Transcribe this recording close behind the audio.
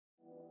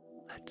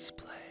Let's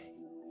play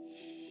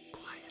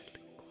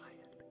quietly.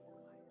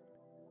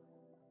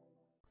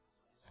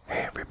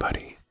 Hey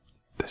everybody,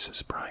 this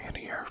is Brian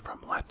here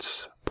from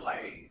Let's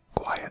Play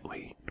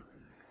Quietly,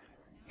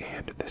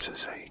 and this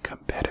is a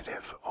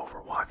competitive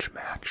Overwatch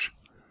match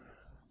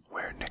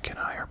where Nick and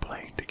I are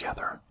playing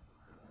together.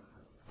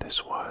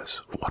 This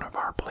was one of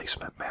our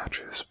placement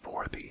matches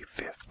for the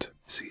 5th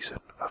season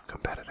of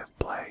competitive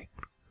play.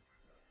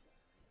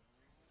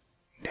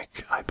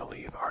 Nick, I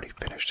believe, already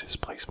finished his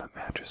placement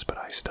matches, but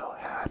I still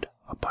had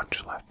a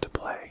bunch left to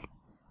play.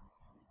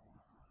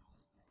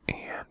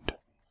 And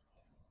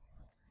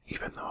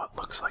even though it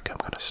looks like I'm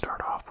going to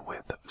start off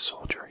with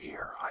Soldier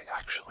here, I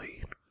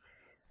actually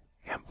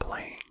am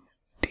playing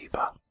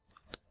D.Va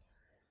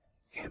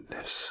in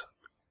this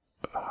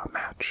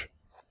match.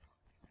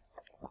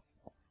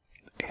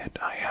 And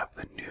I have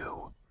the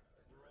new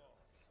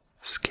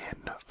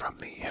skin from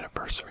the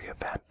anniversary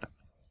event,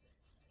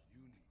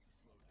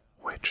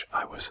 which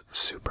I was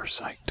super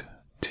psyched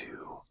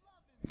to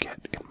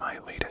get in my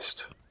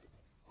latest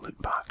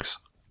loot box.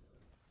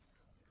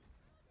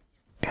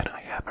 And I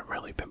haven't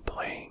really been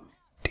playing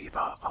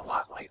D.Va a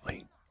lot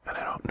lately, and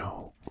I don't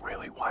know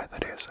really why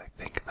that is. I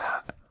think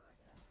that,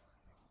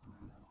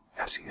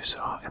 as you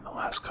saw in the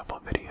last couple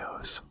of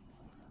videos,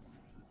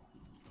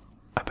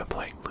 I've been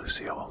playing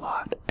Lucio a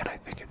lot, and I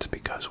think it's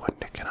because when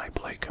Nick and I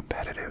play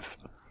competitive,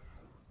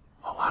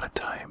 a lot of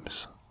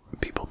times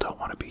people don't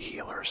want to be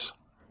healers.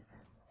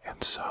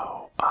 And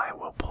so I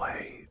will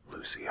play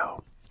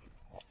Lucio,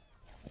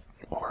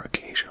 or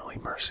occasionally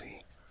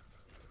Mercy,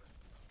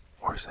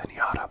 or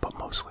Zenyatta, but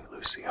mostly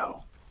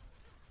Lucio.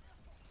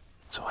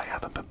 So I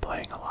haven't been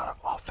playing a lot of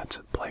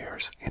offensive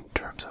players in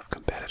terms of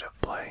competitive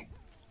play.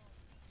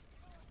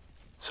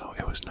 So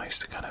it was nice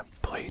to kind of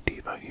play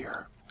D.Va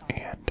here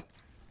and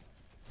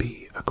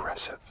be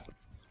aggressive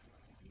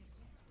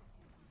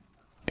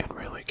and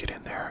really get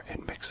in there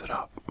and mix it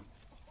up.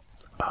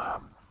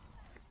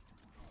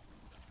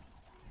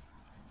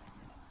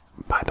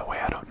 By the way,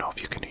 I don't know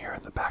if you can hear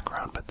in the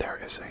background, but there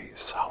is a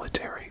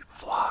solitary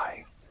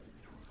fly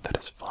that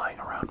is flying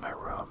around my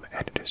room,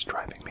 and it is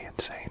driving me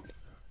insane.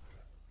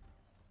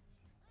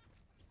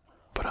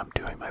 But I'm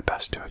doing my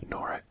best to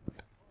ignore it,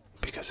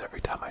 because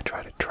every time I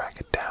try to track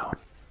it down,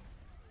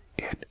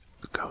 it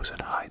goes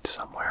and hides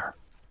somewhere,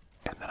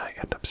 and then I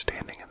end up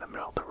standing in the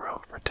middle of the room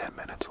for 10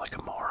 minutes like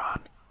a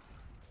moron.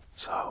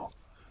 So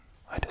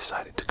I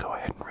decided to go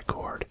ahead and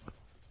record.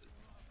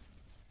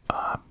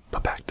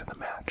 But back to the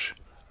match.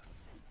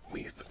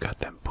 We've got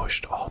them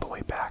pushed all the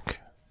way back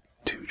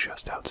to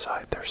just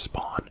outside their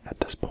spawn at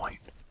this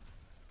point.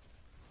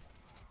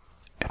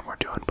 And we're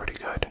doing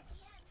pretty good.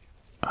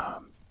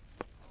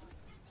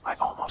 I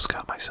almost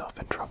got myself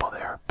in trouble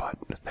there, but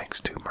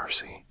thanks to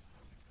Mercy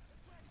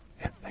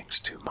and thanks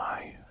to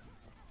my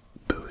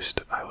boost,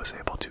 I was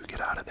able to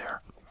get out of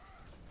there.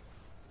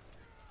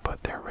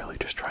 But they're really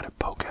just trying to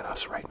poke at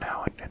us right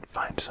now and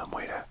find some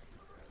way to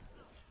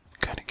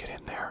kind of get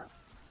in there.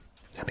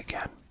 And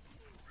again,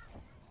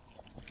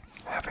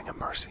 having a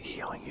Mercy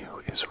healing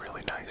you is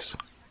really nice.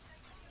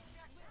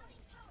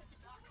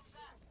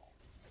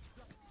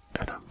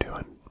 And I'm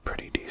doing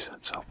pretty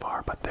decent so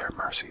far, but their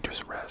Mercy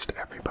just rezzed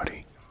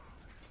everybody.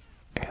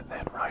 And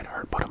then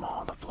Reinhardt put them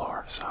all on the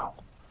floor, so.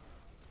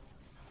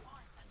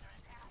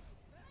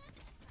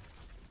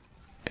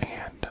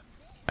 And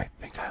I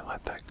think I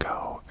let that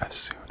go as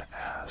soon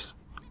as.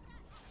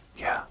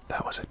 Yeah,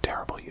 that was a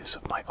terrible use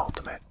of my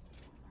ultimate,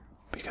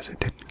 because it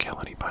didn't kill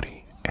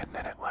anybody, and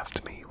then it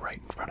left me right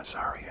in front of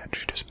Zarya, and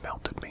she just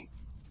melted me.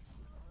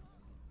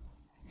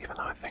 Even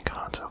though I think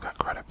Hanzo got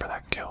credit for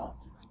that kill.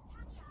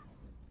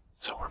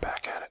 So we're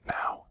back at it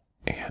now,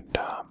 and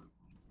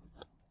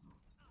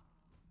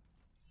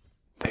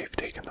they've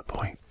taken the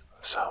point,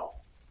 so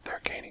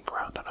they're gaining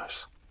ground on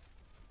us.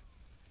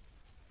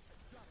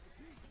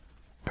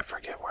 I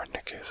forget where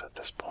Nick is at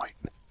this point,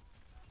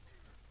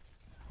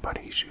 but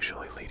he's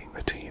usually leading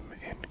the team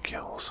in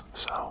kills,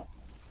 so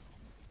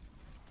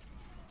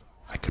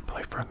I could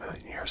play for a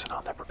million years and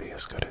I'll never be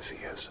as good as he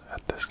is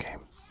at this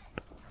game.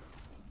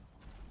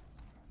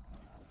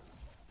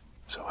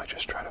 So I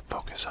just try to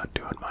focus on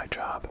doing my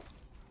job.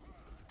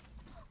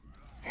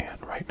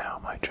 And right now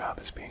my job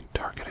is being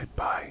targeted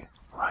by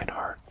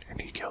Reinhardt, and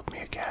he killed me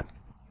again.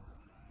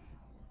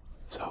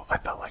 So I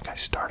felt like I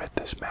started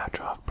this match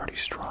off pretty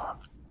strong.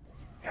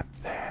 And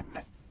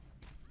then,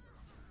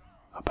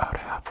 about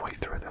halfway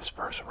through this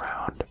first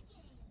round,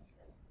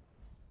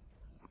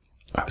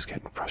 I was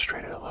getting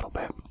frustrated a little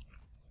bit,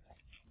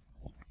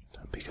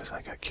 because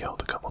I got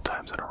killed a couple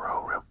times in a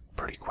row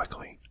pretty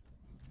quickly.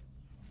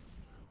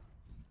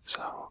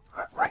 So,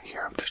 right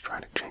here I'm just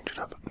trying to change it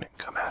up and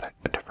come at it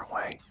a different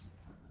way.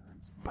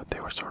 But they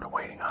were sort of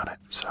waiting on it,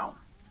 so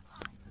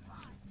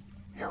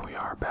here we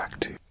are back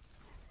to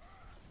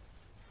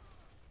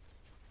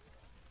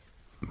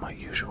my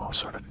usual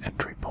sort of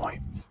entry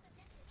point.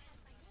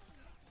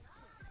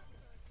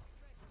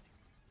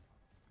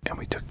 And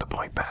we took the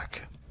point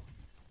back.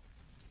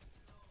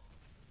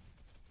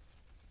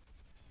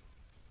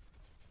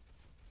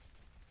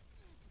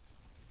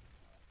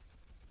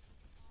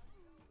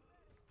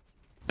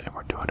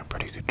 we're doing a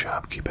pretty good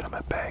job keeping him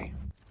at bay.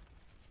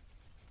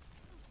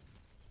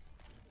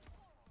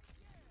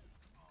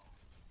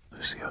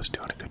 Lucio's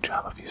doing a good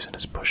job of using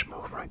his push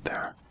move right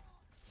there.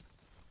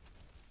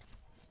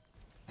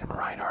 And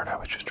Reinhardt, I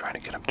was just trying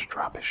to get him to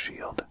drop his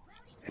shield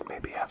and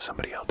maybe have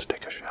somebody else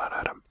take a shot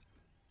at him.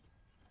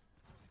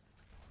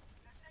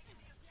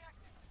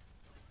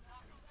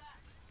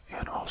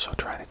 And also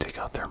trying to take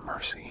out their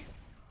Mercy.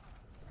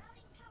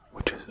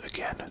 Which is,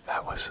 again,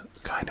 that was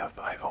kind of,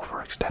 I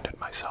overextended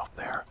myself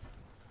there.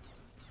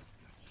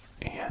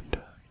 And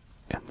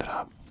ended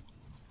up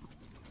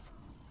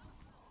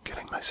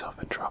getting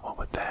myself in trouble,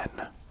 but then,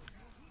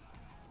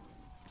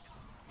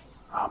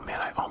 oh man,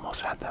 I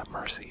almost had that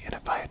Mercy, and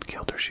if I had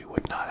killed her, she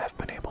would not have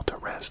been able to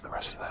res the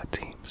rest of that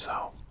team,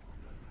 so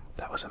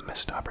that was a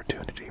missed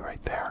opportunity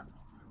right there.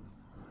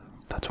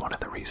 That's one of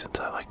the reasons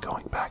I like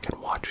going back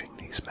and watching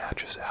these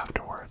matches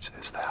afterwards,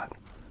 is that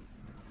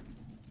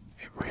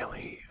it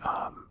really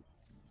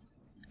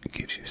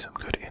gives you some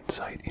good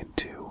insight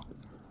into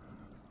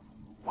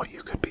what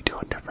you could be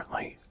doing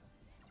differently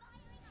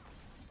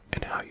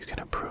and how you can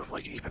improve.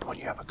 Like, even when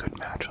you have a good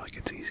match, like,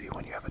 it's easy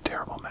when you have a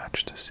terrible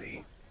match to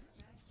see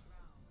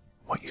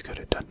what you could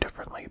have done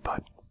differently,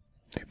 but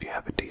if you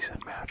have a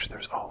decent match,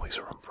 there's always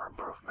room for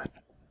improvement,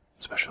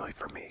 especially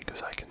for me,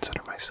 because I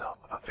consider myself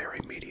a very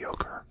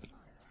mediocre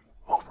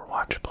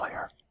Overwatch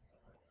player.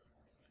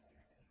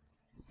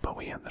 But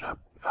we ended up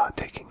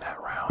taking that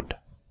round,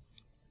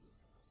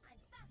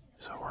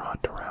 so we're on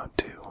to round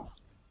 2,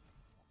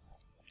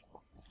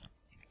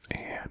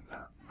 and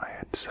I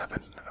had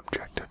 7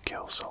 objective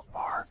kills so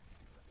far,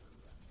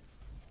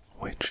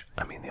 which,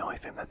 I mean, the only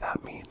thing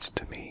that means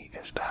to me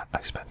is that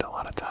I spent a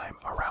lot of time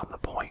around the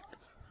point,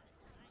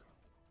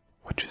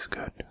 which is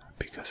good,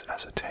 because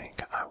as a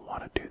tank, I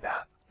want to do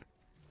that.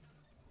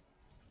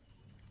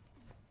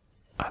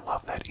 I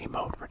love that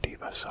emote for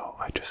D.Va, so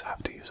I just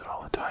have to use it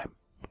all the time.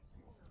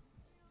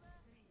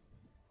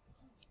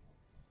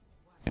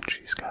 And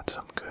she's got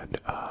some good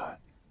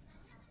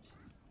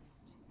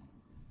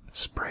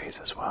sprays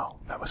as well.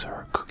 That was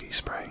her cookie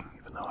spray,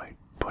 even though I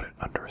put it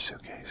under a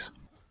suitcase.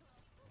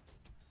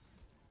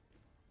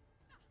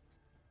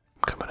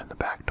 Coming in the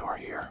back door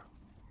here.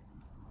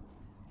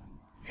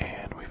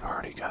 And we've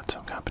already got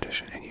some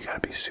competition, and you gotta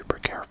be super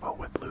careful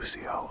with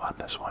Lucio on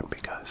this one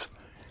because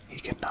he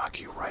can knock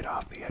you right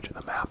off the edge of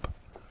the map.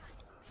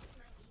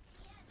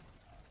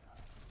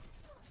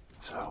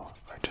 So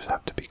I just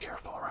have to be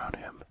careful around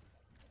him.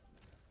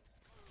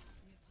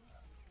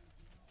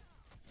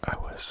 I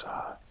was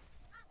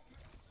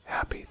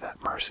happy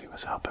that Mercy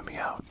was helping me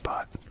out,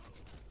 but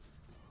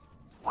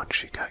once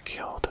she got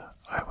killed,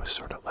 I was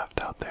sort of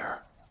left out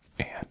there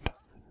and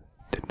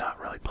did not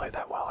really play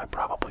that well. I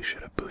probably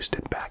should have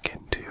boosted back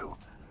into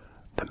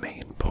the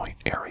main point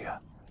area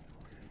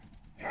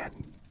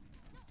and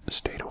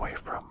stayed away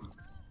from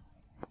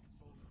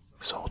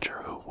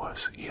Soldier, who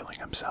was healing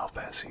himself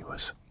as he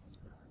was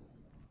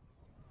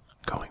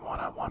going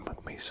one-on-one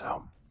with me.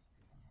 So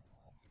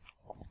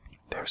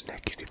there's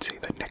Nick. You can see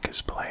that Nick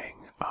is playing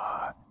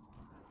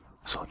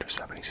Soldier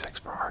 76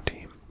 for our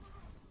team.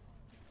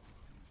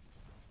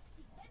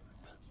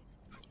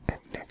 And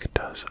Nick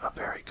does a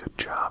very good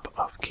job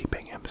of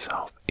keeping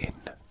himself in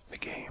the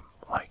game.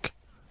 Like,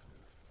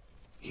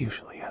 he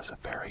usually has a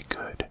very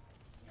good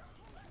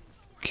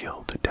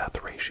kill to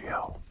death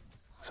ratio.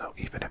 So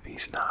even if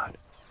he's not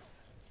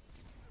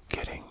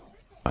getting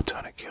a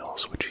ton of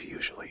kills, which he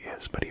usually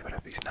is, but even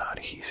if he's not,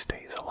 he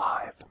stays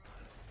alive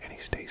and he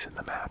stays in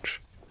the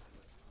match.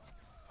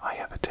 I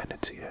have a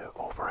tendency to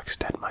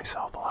overextend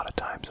myself a lot of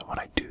times, and when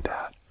I do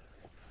that,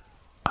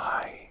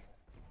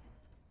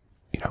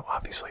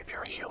 obviously if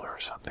you're a healer or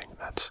something,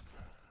 that's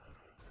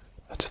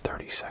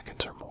 30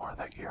 seconds or more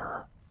that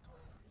you're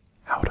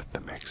out of the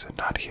mix and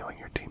not healing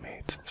your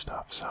teammates and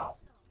stuff, so.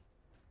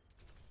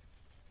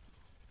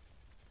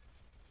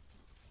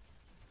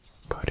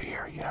 But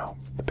here,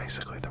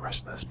 basically the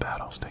rest of this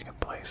battle's taking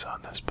place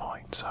on this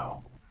point,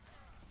 so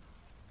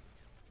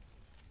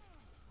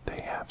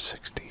they have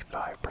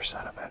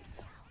 65% of it.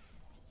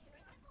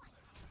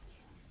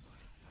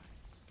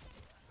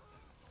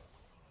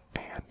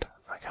 And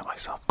I got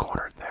myself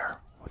cornered there,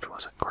 which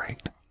wasn't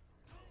great.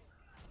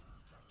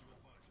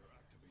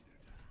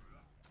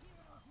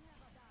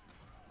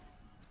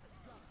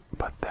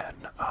 But then,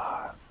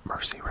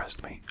 Mercy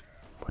rezzed me,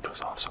 which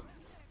was awesome.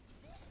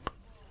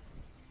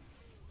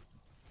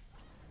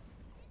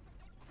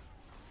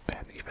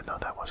 And even though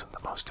that wasn't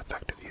the most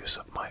effective use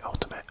of my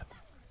ultimate,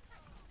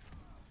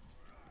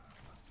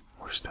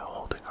 we're still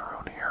holding our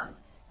own here.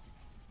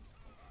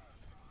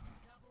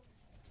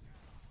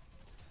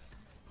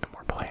 And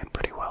we're playing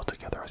pretty well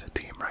together as a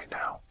team right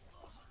now.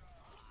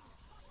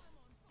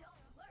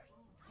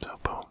 So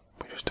boom,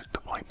 we just took the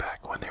point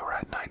back when they were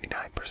at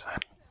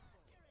 99%.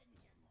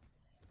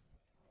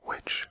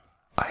 Which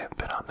I have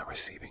been on the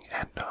receiving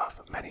end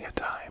of many a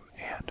time,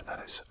 and that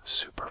is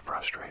super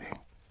frustrating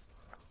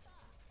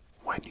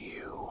when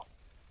you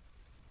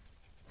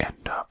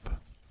end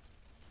up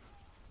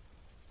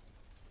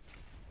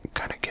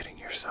kind of getting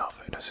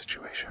yourself in a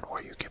situation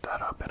where you give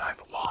that up, and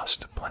I've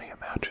lost plenty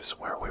of matches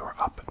where we were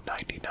up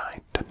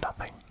 99 to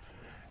nothing,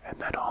 and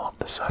then all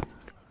of a sudden,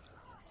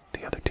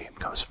 the other team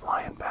comes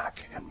flying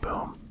back, and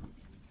boom.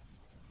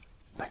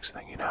 Next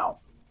thing you know,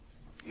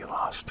 you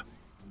lost.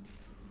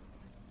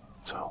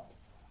 So,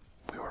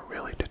 we were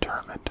really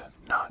determined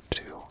not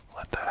to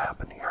let that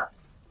happen here.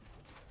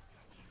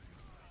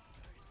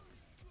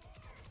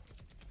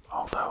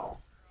 Although,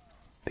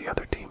 the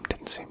other team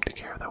didn't seem to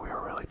care that we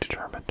were really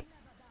determined.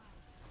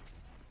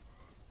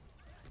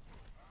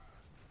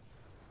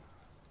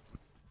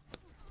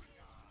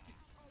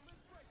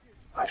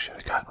 I should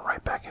have gotten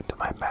right back into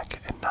my mech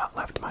and not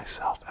left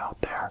myself out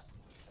there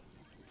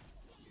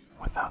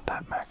without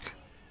that mech.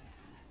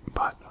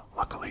 But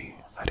luckily,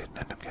 I didn't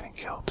end up getting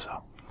killed,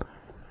 so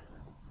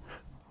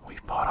we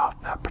fought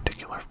off that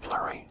particular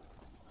flurry,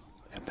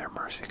 and their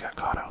Mercy got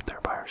caught out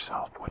there by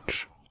herself,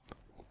 which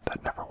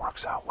that never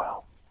works out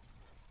well.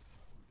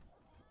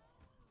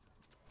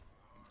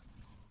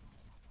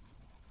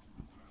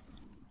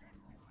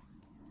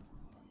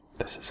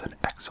 This is an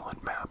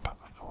excellent map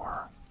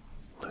for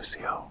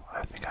Lucio.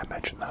 I think I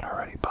mentioned that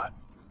already, but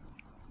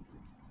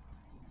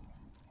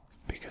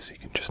because he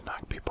can just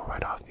knock people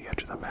right off the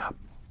edge of the map.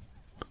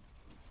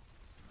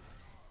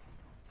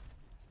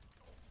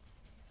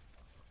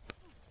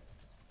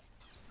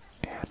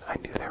 And I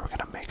knew they were going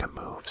to make a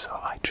move, so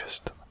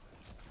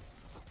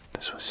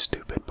this was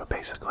stupid, but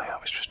basically I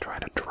was just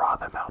trying to draw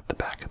them out the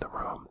back of the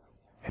room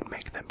and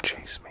make them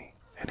chase me.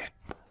 And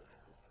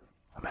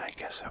I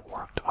guess it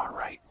worked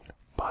alright,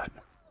 but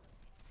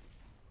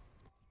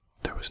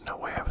there was no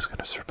way I was going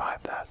to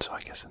survive that, so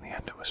I guess in the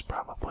end it was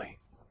probably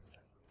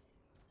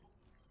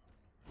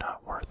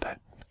not worth it.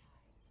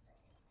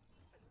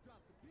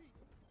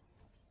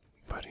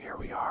 But here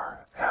we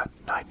are at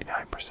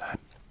 99%.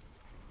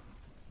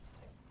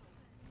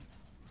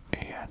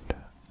 And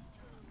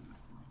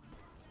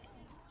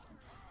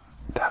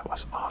that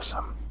was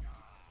awesome.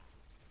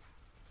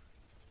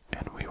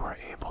 And we were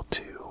able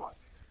to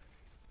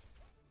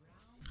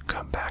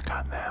come back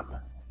on them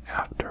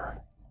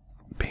after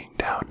being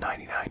down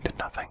 99 to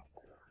nothing.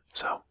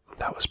 So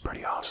that was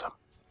pretty awesome.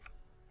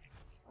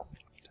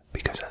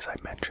 Because as I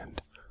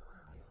mentioned,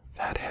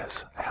 that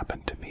has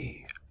happened to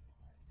me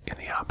in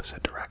the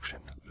opposite direction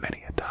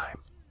many a time.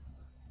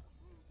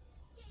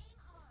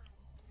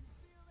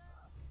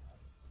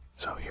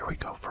 So here we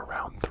go for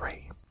round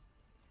 3.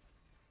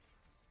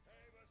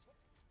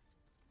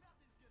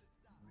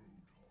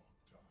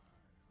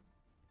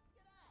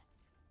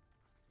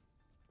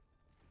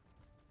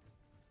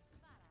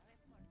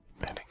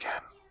 And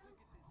again,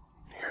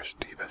 here's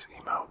D.Va's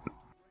emote.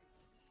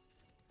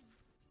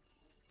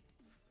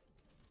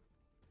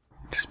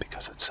 Just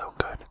because it's so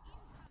good.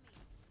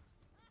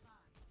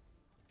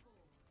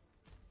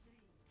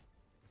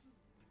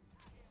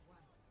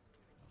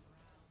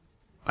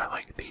 I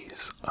like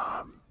these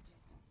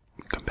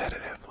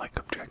competitive, like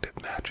objective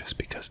matches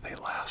because they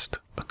last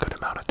a good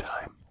amount of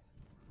time.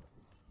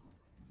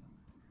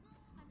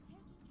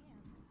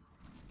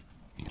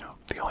 You know,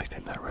 the only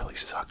thing that really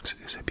sucks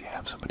is if you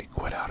have somebody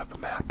quit out of a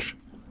match,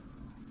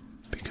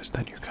 because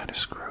then you're kind of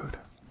screwed.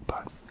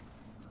 But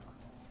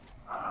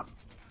I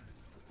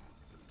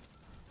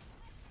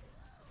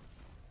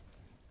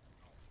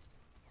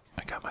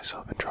got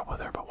myself in trouble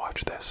there, but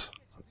watch this.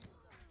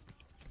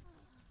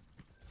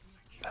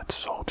 That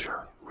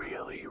soldier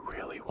really,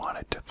 really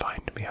wanted to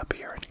find me up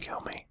here and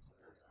kill me.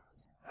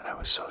 And I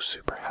was so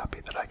super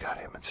happy that I got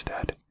him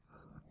instead.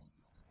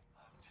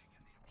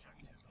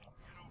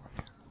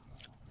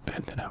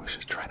 And then I was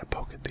just trying to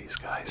poke at these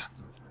guys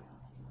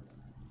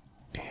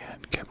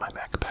and get my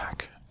mech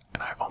back.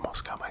 And I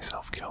almost got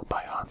myself killed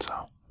by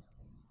Hanzo.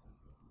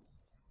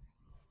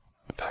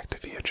 In fact,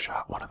 if he had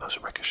shot one of those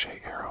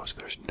ricochet arrows,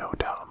 there's no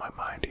doubt in my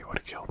mind he would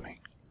have killed me.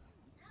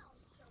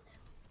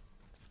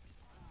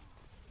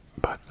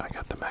 But I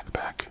got the mech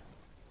back.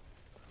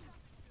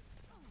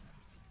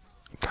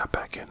 Got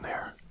back in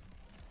there.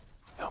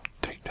 Helped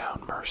take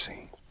down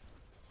Mercy.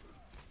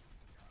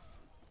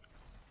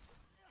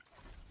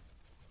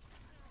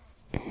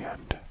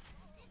 And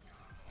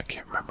I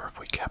can't remember if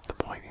we kept the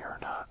point here or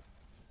not.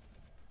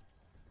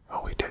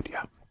 Oh, we did,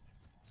 yeah.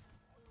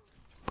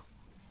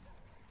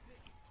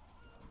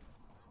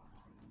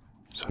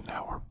 So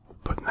now we're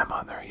putting them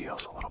on their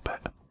heels a little bit.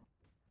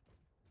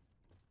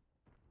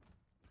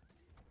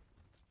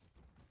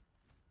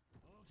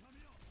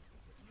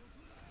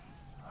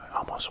 I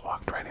almost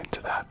walked right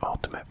into that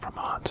ultimate from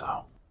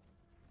Hanzo.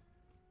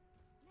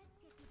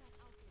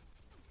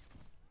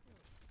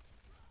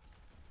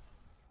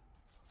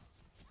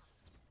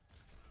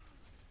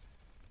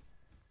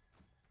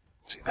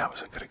 See, that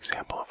was a good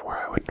example of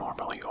where I would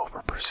normally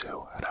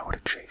over-pursue, and I would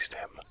have chased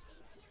him,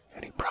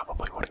 and he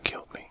probably would have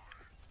killed me,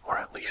 or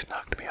at least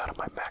knocked me out of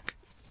my mech.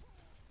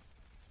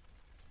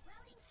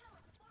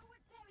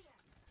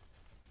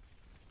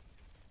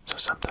 So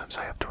sometimes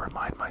I have to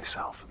remind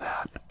myself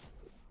that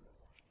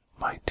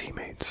my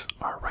teammates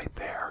are right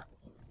there,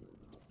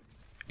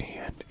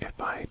 and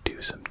if I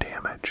do some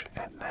damage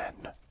and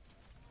then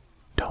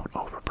don't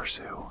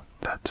over-pursue,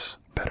 that's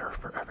better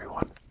for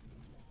everyone.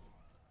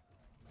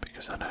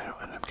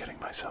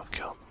 myself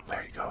killed.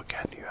 There you go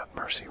again. You have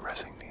Mercy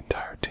resing the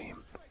entire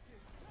team.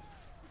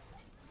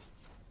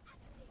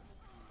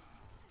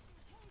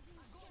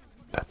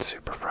 That's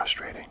super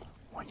frustrating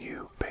when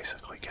you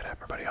basically get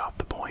everybody off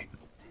the point.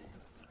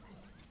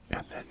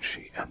 And then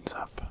she ends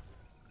up,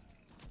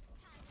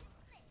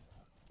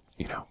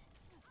 you know,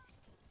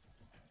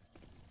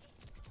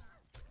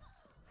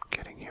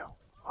 getting you.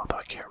 Although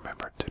I can't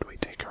remember, did we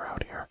take her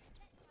out here?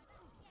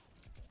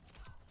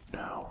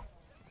 No.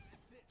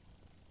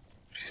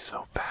 She's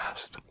so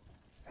fast.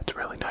 It's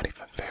really not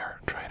even fair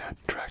trying to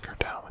track her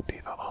down with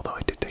D.Va, although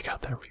I did take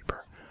out that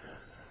Reaper.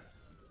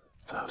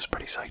 So I was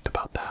pretty psyched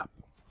about that.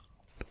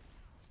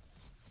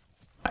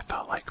 I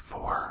felt like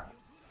for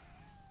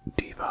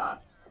D.Va,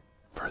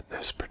 for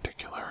this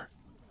particular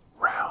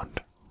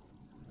round,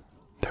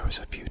 there was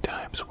a few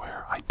times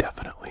where I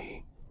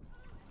definitely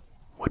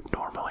would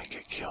normally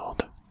get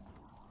killed,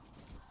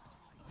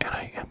 and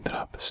I ended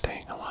up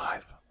staying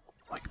alive.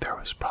 Like there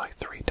was probably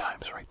 3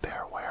 times right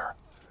there where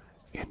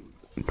in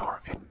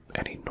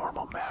any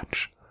normal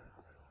match,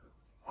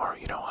 or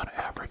you know, on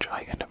average,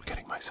 I end up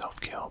getting myself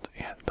killed,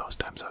 and those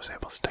times I was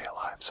able to stay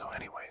alive. So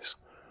anyways,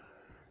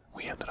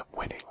 we ended up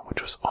winning,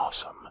 which was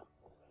awesome.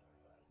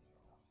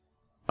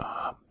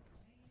 I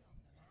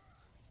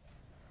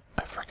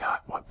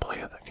forgot what play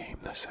of the game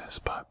this is,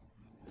 but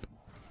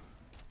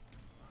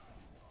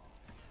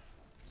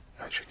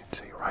as you can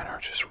see,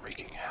 Reinhardt's just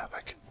wreaking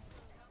havoc.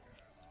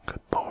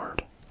 Good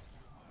lord.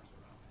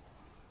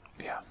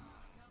 Yeah.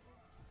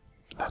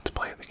 That's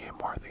play of the game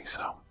worthy,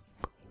 so.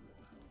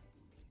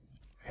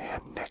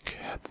 And Nick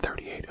had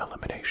 38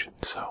 eliminations,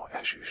 so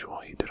as usual,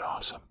 he did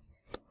awesome.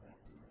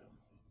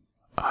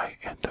 I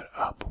ended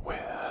up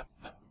with,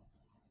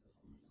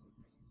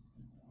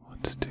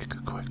 let's take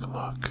a quick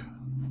look,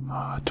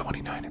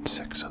 29 and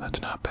 6, so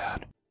that's not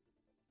bad.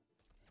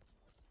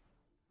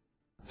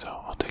 So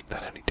I'll take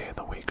that any day of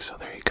the week, so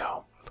there you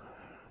go.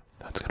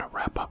 That's going to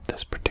wrap up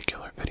this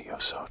particular video,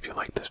 so if you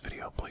like this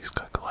video, please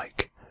click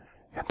like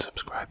and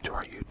subscribe to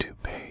our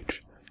YouTube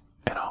page,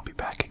 and I'll be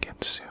back